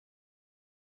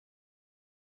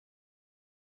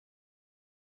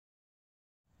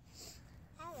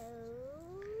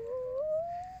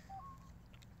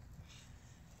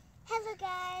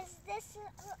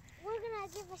we're gonna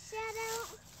give a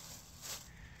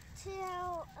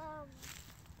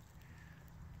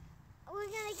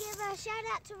shout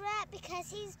out to Rhett because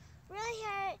he's really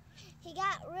hurt. He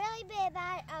got really bit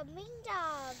by a mean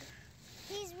dog.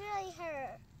 He's really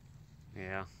hurt.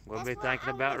 Yeah, we'll be thinking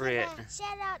about Rhett.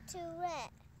 Shout out to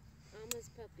Rhett.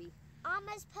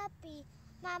 Alma's puppy.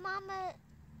 My mama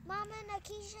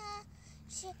Nakisha,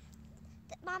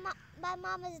 my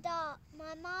mama's dog.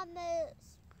 My mama's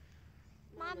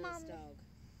dog.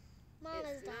 It's my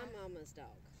mama's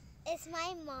dog. It's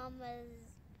my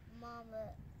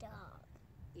mama's dog.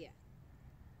 Yeah.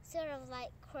 Sort of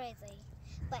like crazy,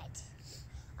 but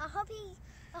I hope he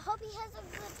has a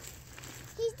good.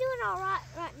 He's doing all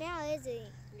right now, is he?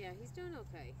 Yeah, he's doing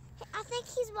okay. I think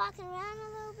he's walking around a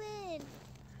little bit,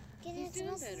 getting his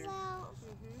muscles out.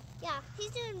 Yeah,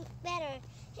 he's doing better.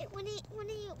 When he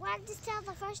wagged his tail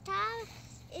the first time,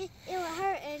 it was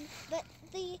hurting. But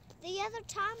the other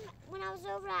time when I was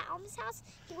over at Alma's house,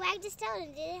 he wagged his tail and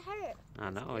it didn't hurt. I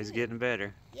know, he's getting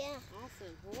better. Yeah.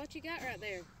 Awesome. Well, what you got right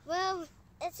there? Well,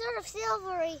 it's sort of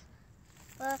silvery.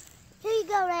 Well, here you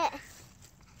go, Rhett.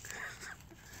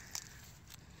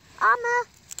 Alma,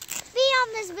 be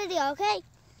on this video, okay?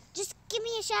 Just give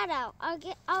me a shout out. I'll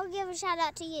give a shout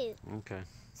out to you. Okay.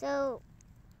 So.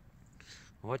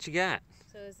 What you got?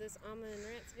 So is this Alma and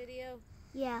Rhett's video?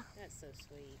 Yeah. That's so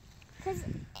sweet.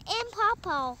 And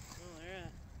Pawpaw. All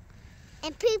right.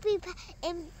 And Pee-Pee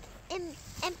and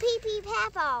Pee-Pee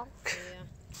Papaw. Yeah.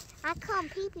 I call him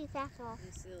Pee-Pee Papaw.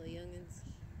 You silly youngins.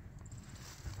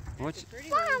 What?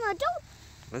 Mama, don't.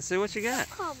 Let's see what you got.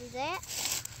 Don't call me that.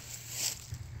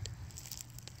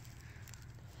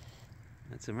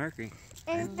 That's a Mercury.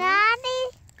 It's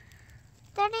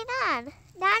 9039.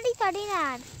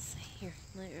 9039. Let's see here.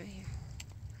 Right here.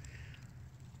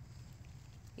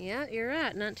 Yeah, you're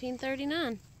right.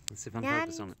 1939. Let's see if I can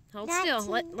focus on it. Hold still.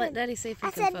 Let Daddy see if he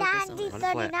can focus on it. I said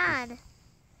 9039.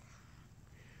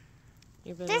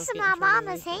 You better This not is get my in front of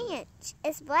mama's anything. hand.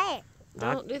 It's black.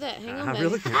 Don't do that. Hang on, I baby.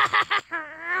 really can't.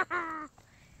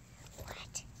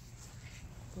 What?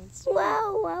 Let's Whoa,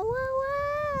 whoa, whoa, whoa.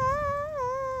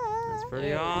 That's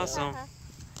pretty awesome.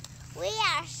 We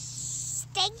are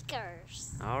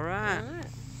stinkers. All right.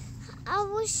 I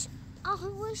wish.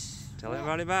 Tell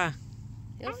everybody bye.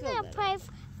 He'll I'm feel gonna better. pray.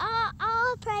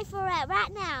 I'll pray for Rhett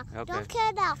right now. Okay. Don't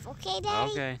cut it off, okay,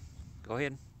 Daddy? Okay. Go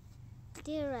ahead.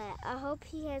 Dear Rhett, I hope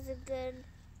he has a good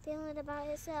feeling about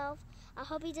himself. I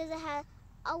hope he doesn't have.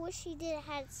 I wish he didn't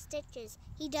have stitches.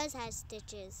 He does have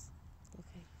stitches.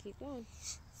 Okay, keep going.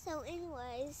 So,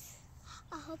 anyways,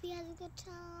 I hope he has a good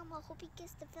time. I hope he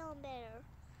gets to feeling better.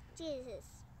 Jesus,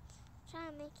 try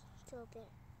to make him feel better.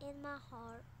 In my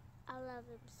heart, I love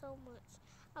him so much.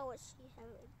 I wish he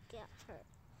hadn't got hurt.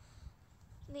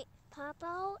 Me,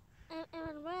 Papa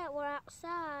and Rhett were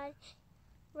outside.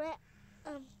 Rhett,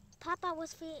 Papa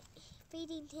was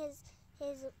feeding his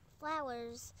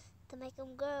flowers to make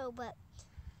them grow, but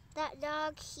that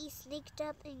dog, he sneaked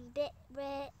up and bit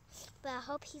Rhett. But I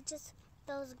hope he just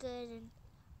feels good and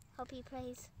hope he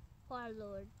prays for our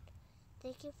Lord.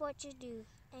 Thank you for what you do.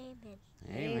 Amen.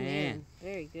 Amen.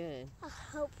 Very good. I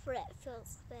hope Rhett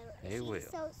feels better. He will. He's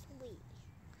so sweet.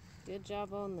 Good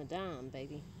job on the dime,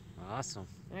 baby. Awesome.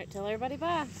 All right, tell everybody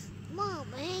bye.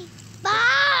 Mommy.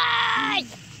 Bye!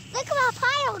 Look at my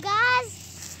pile, guys.